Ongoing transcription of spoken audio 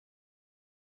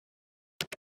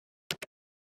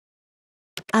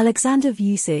Aleksander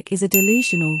Vucic is a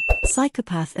delusional,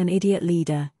 psychopath and idiot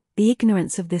leader, the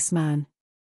ignorance of this man.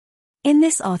 In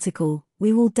this article,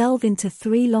 we will delve into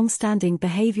 3 long-standing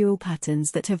behavioral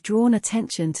patterns that have drawn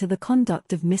attention to the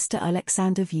conduct of Mr.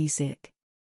 Aleksander Vucic.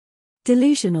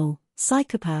 Delusional,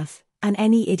 psychopath, and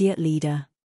any idiot leader.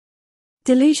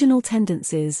 Delusional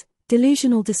tendencies.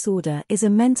 Delusional disorder is a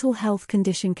mental health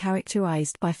condition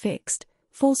characterized by fixed,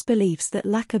 false beliefs that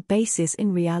lack a basis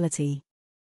in reality.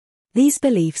 These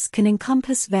beliefs can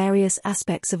encompass various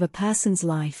aspects of a person's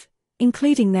life,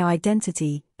 including their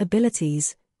identity,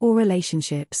 abilities, or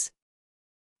relationships.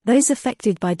 Those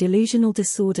affected by delusional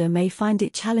disorder may find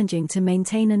it challenging to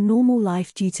maintain a normal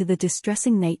life due to the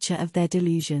distressing nature of their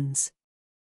delusions.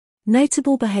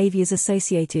 Notable behaviors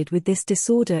associated with this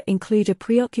disorder include a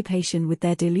preoccupation with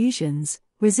their delusions,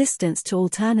 resistance to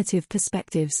alternative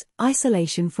perspectives,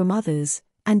 isolation from others,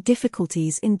 and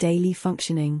difficulties in daily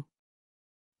functioning.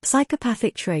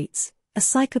 Psychopathic traits. A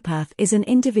psychopath is an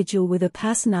individual with a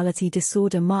personality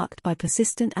disorder marked by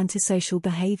persistent antisocial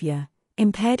behavior,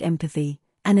 impaired empathy,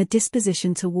 and a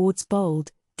disposition towards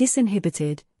bold,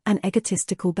 disinhibited, and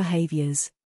egotistical behaviors.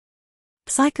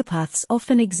 Psychopaths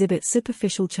often exhibit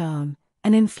superficial charm,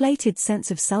 an inflated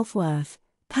sense of self-worth,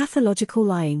 pathological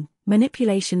lying,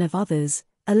 manipulation of others,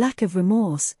 a lack of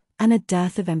remorse, and a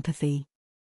dearth of empathy.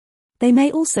 They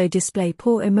may also display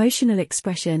poor emotional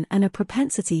expression and a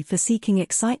propensity for seeking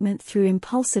excitement through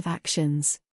impulsive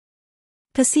actions.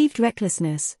 Perceived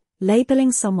recklessness.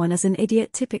 Labeling someone as an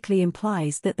idiot typically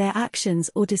implies that their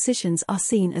actions or decisions are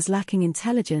seen as lacking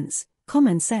intelligence,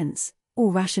 common sense,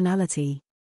 or rationality.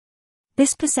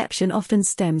 This perception often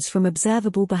stems from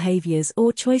observable behaviors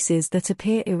or choices that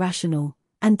appear irrational,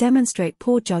 and demonstrate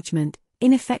poor judgment,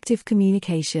 ineffective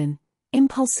communication,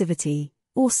 impulsivity,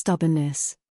 or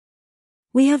stubbornness.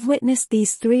 We have witnessed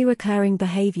these 3 recurring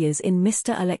behaviors in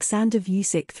Mr. Aleksander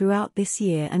Vucic throughout this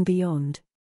year and beyond.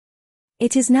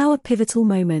 It is now a pivotal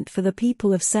moment for the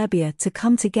people of Serbia to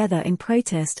come together in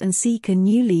protest and seek a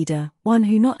new leader, one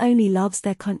who not only loves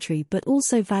their country but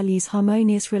also values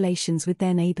harmonious relations with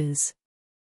their neighbors.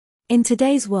 In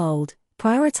today's world,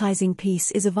 prioritizing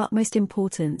peace is of utmost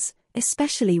importance,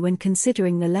 especially when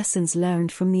considering the lessons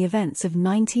learned from the events of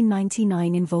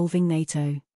 1999 involving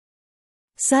NATO.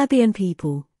 Serbian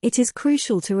people, it is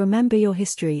crucial to remember your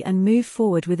history and move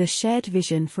forward with a shared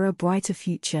vision for a brighter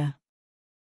future.